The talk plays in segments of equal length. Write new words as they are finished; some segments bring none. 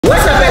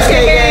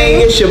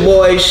It's your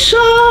boy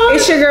Shawn.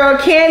 It's your girl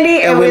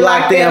Kandi, and we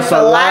locked in for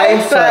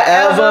life,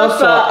 forever,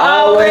 for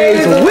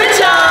always. With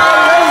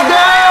y'all, let's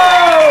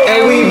go!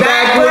 And we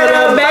back with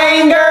a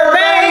banger,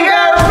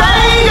 banger,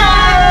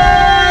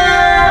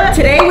 banger!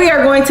 Today we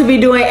are going to be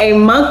doing a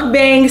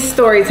mukbang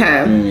story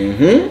time.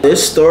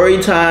 This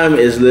story time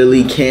is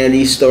literally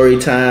Kandi's story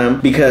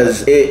time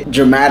because it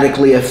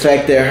dramatically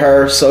affected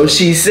her, so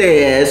she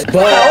says.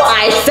 But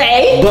I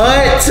say.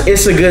 But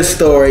it's a good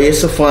story.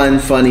 It's a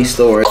funny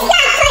story.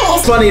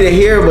 It's funny to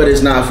hear, but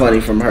it's not funny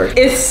from her.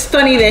 It's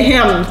funny to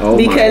him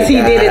because he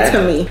did it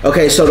to me.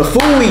 Okay, so the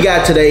food we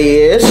got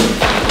today is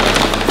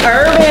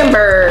Urban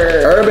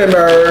Bird. Urban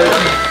Bird.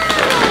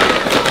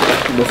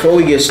 Before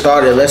we get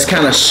started, let's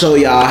kind of show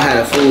y'all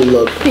how the food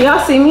look. Can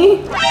y'all see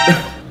me?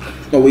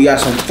 So we got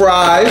some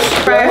fries.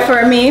 Fry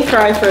for me,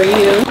 fry for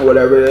you.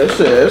 Whatever this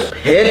is.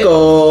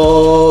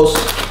 Pickles.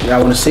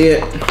 Y'all want to see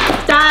it?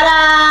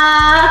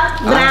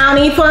 Ta-da!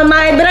 Brownie for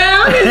my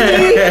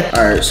brownie.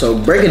 All right, so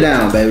break it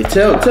down, baby.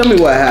 Tell me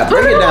what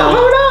happened. Break it down.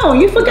 Hold on.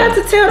 You forgot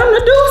to tell them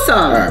to do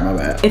something. All right, my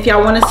bad. If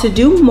y'all want us to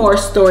do more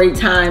story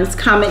times,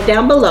 comment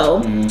down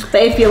below.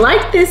 But if you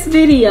like this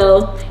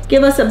video,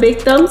 give us a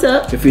big thumbs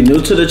up. If you're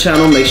new to the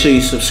channel, make sure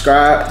you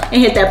subscribe.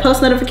 And hit that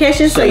post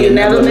notification so you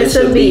never miss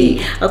a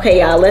beat. Okay,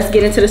 y'all, let's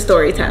get into the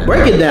story time.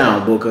 Break it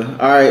down, Booker.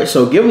 All right,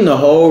 so give them the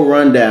whole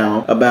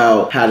rundown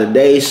about how the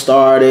day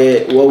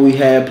started, what we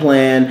had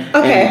planned,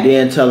 and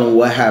then tell them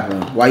what happened.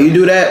 While you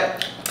do that,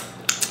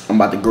 I'm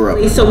about to grow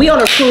up. So we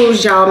on a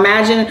cruise, y'all.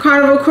 Imagine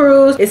Carnival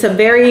cruise. It's a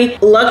very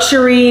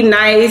luxury,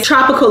 nice,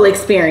 tropical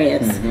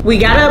experience. We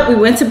got up, we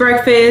went to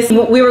breakfast.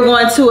 We were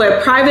going to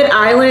a private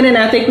island, and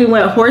I think we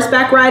went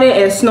horseback riding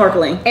and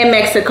snorkeling in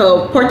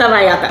Mexico, Puerto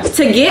Vallarta.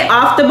 To get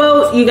off the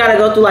boat, you gotta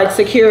go through like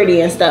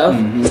security and stuff.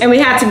 And we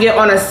had to get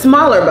on a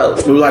smaller boat.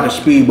 It was like a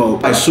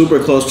speedboat, like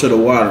super close to the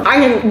water. I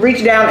can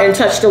reach down and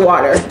touch the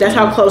water. That's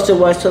how close it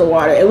was to the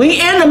water. And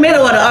we in the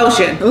middle of the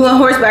ocean. We went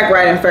horseback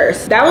riding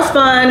first. That was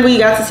fun. We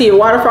got to see a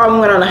waterfall. We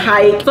went on a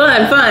hike.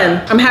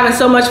 Fun. I'm having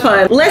so much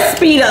fun. Let's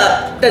speed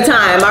up the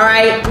time, all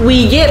right?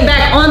 We get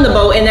back on the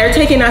boat and they're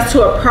taking us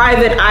to a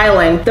private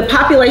island. The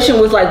population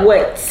was like,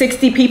 what,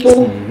 60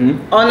 people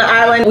on the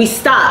island? We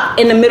stopped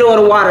in the middle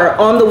of the water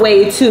on the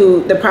way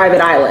to the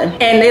private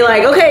island. And they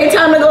like, okay,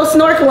 time to go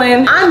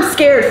snorkeling. I'm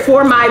scared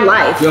for my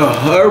life. Yo,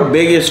 her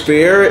biggest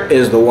fear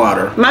is the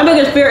water. My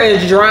biggest fear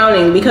is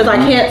drowning because I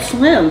can't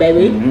swim,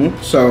 baby.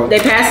 So they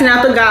passing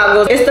out the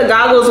goggles. It's the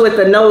goggles with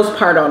the nose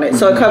part on it.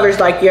 So it covers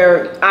like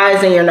your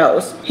eyes and your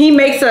nose. He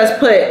makes us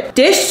put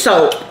dish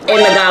soap in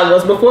the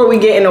goggles before we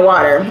get in the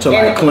water. So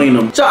like clean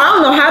them. So I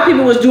don't know how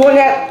people was doing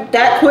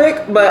that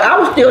quick, but I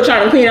was still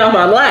trying to clean off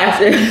my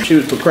glasses. She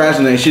was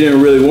procrastinating. She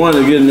didn't really want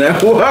to get in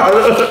that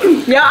water.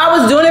 Yeah, I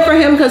was doing it for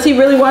him because he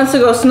really wants to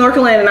go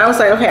snorkeling, and I was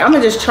like, okay, I'm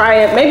gonna just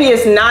try it. Maybe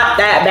it's not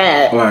that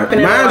bad. All right.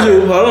 Mind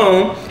you, hold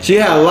on. She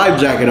had a life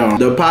jacket on.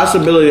 The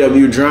possibility of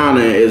you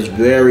drowning is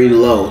very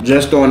low.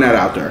 Just throwing that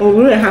out there. Well,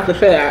 we didn't have to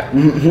say that.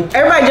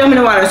 Everybody jumped in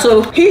the water.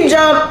 So he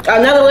jumped,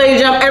 another lady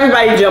jumped,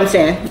 everybody jumps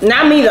in.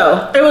 Not me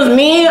though. It was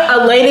me,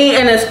 a lady,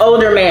 and this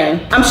older man.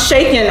 I'm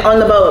shaking on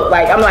the boat.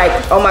 Like, I'm like,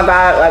 oh my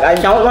God, like I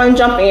don't want to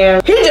jump in.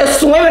 He just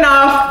swimming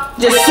off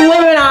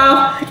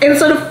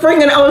into the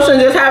freaking ocean,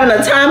 just having a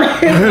time of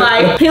his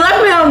life. He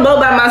left me on the boat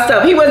by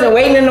myself. He wasn't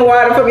waiting in the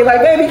water for me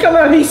like, baby, come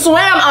on. He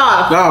swam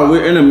off. No,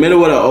 we're in the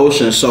middle of the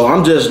ocean, so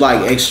I'm just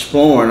like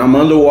exploring. I'm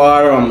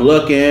underwater, I'm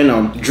looking,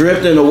 I'm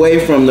drifting away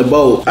from the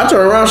boat. I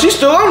turn around, she's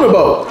still on the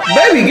boat.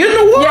 Baby, get in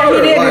the water. Yeah,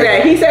 he did do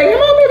that. He said,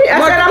 come on, baby. I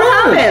said, I'm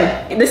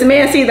hopping. This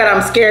man see that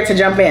I'm scared to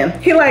jump in.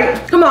 He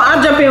like, come on,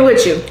 I'll jump in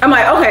with you. I'm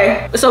like,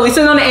 okay. So we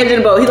sit on the edge of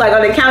the boat. He's like,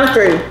 on the count of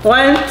 3.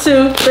 1,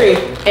 2, 3.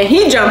 And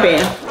he jump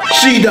in.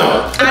 She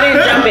don't. I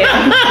didn't jump in.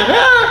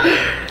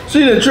 She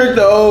done tricked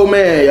the old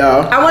man,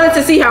 y'all. I wanted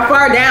to see how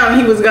far down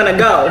he was gonna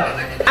go.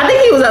 I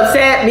think he was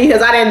upset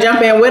because I didn't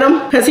jump in with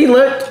him, because he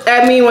looked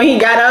at me when he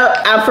got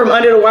up out from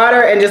under the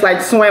water and just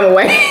like swam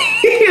away.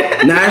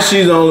 Now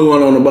she's the only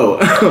one on the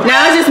boat.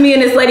 Now it's just me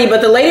and this lady,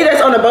 but the lady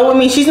that's on the boat with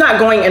me, she's not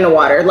going in the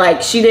water.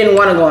 Like, she didn't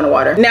want to go in the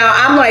water. Now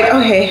I'm like,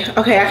 okay,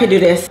 I can do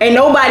this. Ain't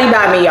nobody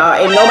by me, y'all.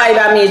 Ain't nobody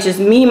by me. It's just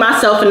me,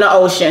 myself, and the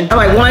ocean. I'm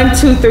like, 1,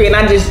 2, 3, and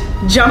I just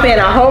jump in.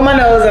 I hold my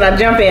nose and I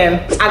jump in.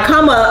 I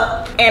come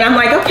up and I'm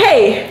like,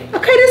 okay,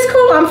 this is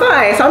cool, I'm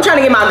fine. So I'm trying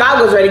to get my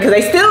goggles ready because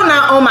they still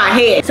not on my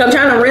head. So I'm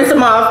trying to rinse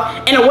them off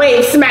and a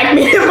wave smacked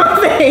me in my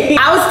face.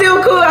 I was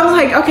still cool. I was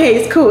like, okay,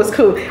 it's cool.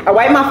 I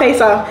wiped my face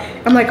off.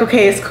 I'm like,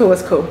 okay, it's cool.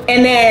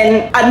 And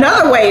then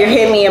another wave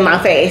hit me in my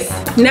face.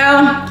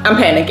 Now I'm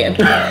panicking.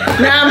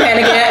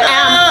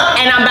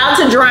 And I'm about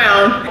to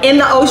drown in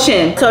the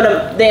ocean. So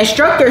the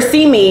instructor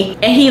see me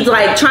and he's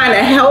like trying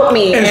to help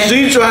me. And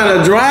she's trying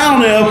to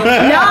drown him.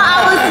 No,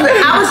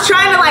 I was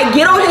trying to like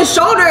get on his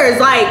shoulders,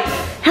 like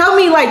help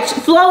me, like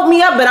float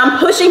me up, but I'm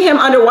pushing him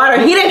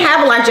underwater. He didn't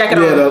have a life jacket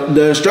on. Yeah,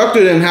 the instructor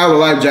didn't have a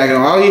life jacket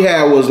on. All he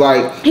had was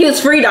like, he was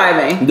free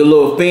diving. The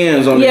little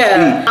fins on his feet.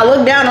 I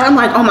looked down and I'm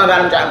like, oh my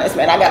God, I'm drowning this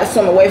man. I gotta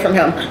swim away from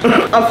him.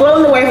 I'm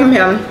floating away from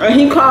him, and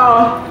he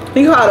called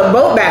a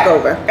boat back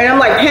over. And I'm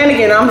like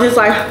panicking. I'm just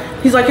like,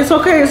 he's like, it's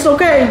okay, it's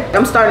okay.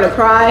 I'm starting to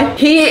cry.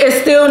 He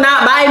is still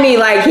not by me.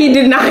 Like, he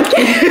did not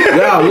care.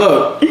 Yeah,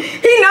 look.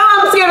 He know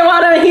I'm scared of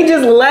water and he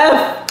just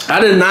left. I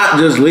did not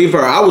just leave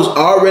her. I was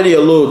already a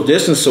little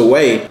distance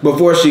away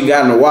before she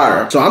got in the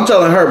water. So I'm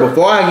telling her,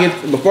 before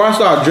I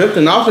start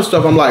drifting off and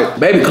stuff, I'm like,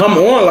 baby, come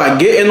on, like,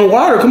 get in the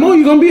water. Come on,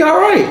 you're gonna be all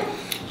right.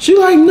 She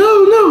like,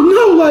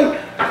 no, like,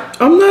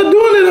 I'm not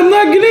doing it. I'm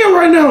not getting in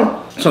right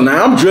now. So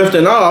now I'm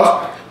drifting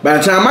off. By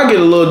the time I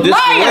get a little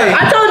distance away,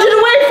 I told you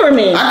to wait for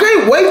me. I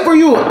can't wait for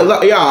you.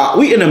 Y'all,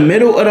 we in the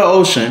middle of the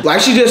ocean.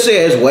 Like she just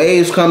said, it's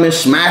waves coming,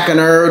 smacking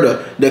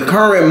her, the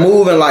current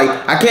moving. Like,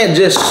 I can't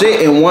just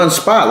sit in one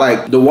spot.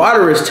 Like, the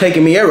water is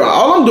taking me everywhere.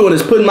 All I'm doing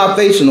is putting my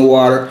face in the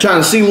water,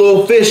 trying to see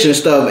little fish and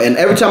stuff. And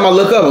every time I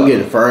look up, I'm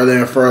getting further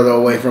and further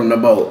away from the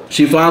boat.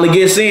 She finally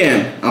gets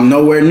in. I'm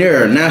nowhere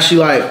near her. Now she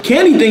like,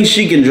 Kandi thinks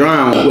she can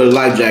drown with a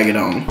life jacket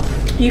on.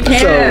 You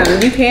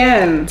can, you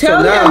can.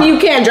 Tell him you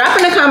can. Drop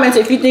in the comments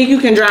if you think you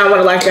can drown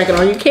with a life jacket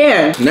on. You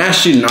can. Now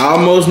she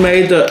almost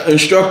made the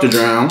instructor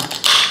drown.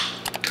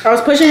 I was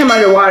pushing him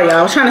underwater, y'all.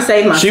 I was trying to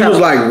save myself. She was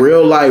like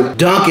real life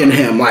dunking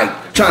him,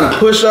 like trying to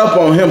push up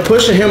on him,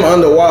 pushing him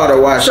underwater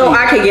while so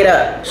I could get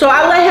up. So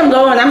I let him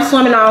go and I'm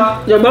swimming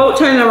off. The boat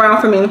turning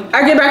around for me.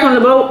 I get back on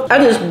the boat. I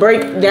just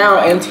break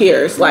down in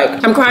tears.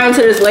 Like, I'm crying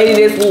to this lady.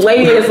 This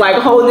lady is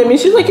like holding me.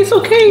 She's like, it's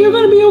okay. You're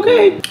going to be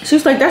okay.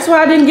 She's like, that's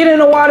why I didn't get in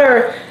the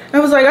water. I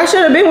was like, I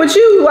should have been with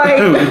you. Like,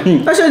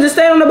 I should have just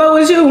stayed on the boat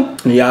with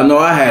you. Y'all know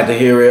I had to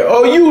hear it.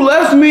 Oh, you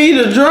left me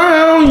to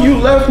drown. You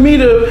left me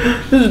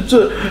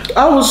to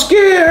I was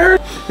scared.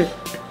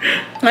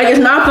 Like, it's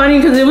not funny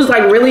because it was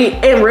like really,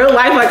 in real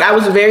life, like I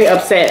was very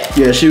upset.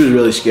 Yeah, she was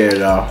really scared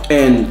y'all.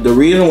 And the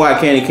reason why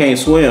Kandi can't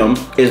swim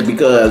is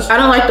because I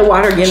don't like the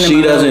water getting in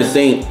she doesn't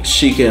think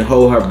she can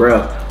hold her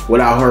breath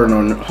without her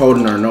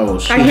holding her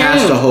nose. She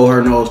has to hold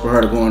her nose for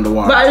her to go in the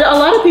water. But a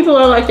lot of people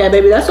are like that,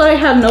 baby. That's why they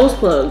have nose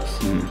plugs.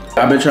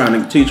 I've been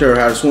trying to teach her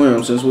how to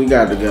swim since we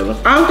got together.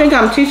 I don't think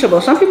I'm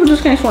teachable. Some people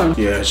just can't swim.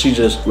 Yeah, she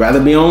just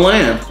rather be on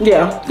land.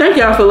 Yeah. Thank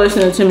y'all for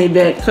listening to me,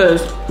 Beck,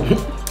 because,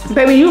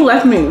 baby, you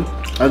left me.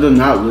 I did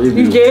not leave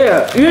you. You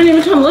did. You didn't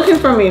even come looking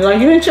for me.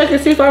 Like, you didn't check to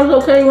see if I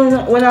was okay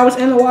when I was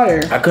in the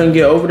water. I couldn't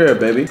get over there,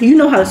 baby. You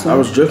know how to swim. I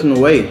was drifting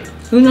away.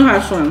 You know how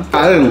to swim.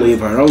 I didn't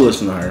leave her. Don't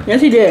listen to her.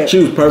 Yes, he did. She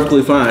was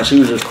perfectly fine. She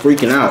was just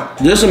freaking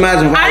out. Just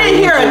imagine if I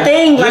didn't hear a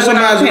thing. Just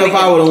imagine if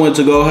I would have went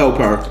to go help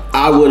her.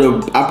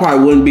 I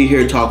probably wouldn't be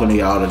here talking to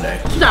y'all today.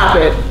 Stop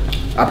it.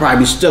 I'd probably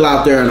be still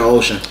out there in the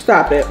ocean.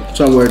 Stop it.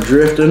 Somewhere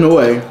drifting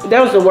away.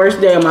 That was the worst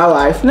day of my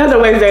life. Not the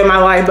worst day of my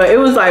life, but it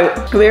was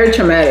like very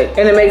traumatic.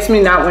 And it makes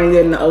me not want to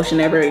get in the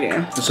ocean ever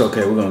again. It's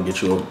okay. We're going to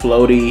get you a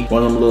floaty.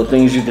 One of them little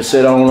things you can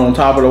sit on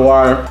top of the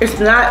water. It's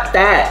not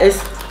that. It's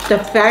the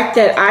fact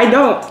that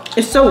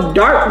it's so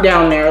dark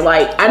down there.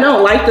 Like, I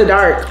don't like the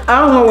dark.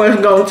 I don't know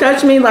what's gonna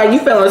touch me. Like, you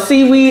feeling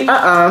seaweed?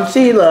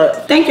 See, look.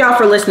 Thank y'all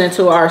for listening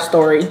to our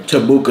story.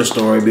 Tabuka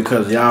story,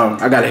 because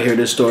y'all, I gotta hear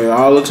this story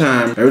all the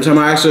time. Every time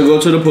I ask her to go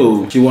to the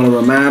pool, she wanna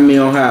remind me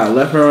on how I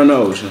left her in the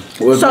ocean.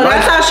 So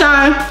that's how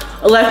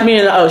Shawn left me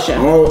in the ocean.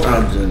 Oh,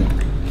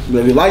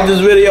 if you like this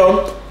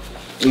video,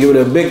 give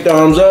it a big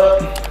thumbs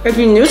up. If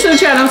you're new to the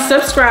channel,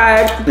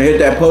 subscribe. And hit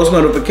that post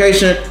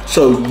notification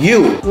so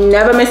you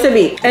never miss a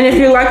beat. And if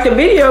you like the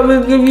video,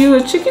 we'll give you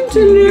a chicken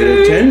tender. Get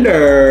a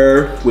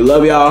tender. We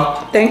love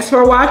y'all. Thanks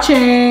for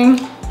watching.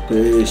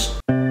 Peace.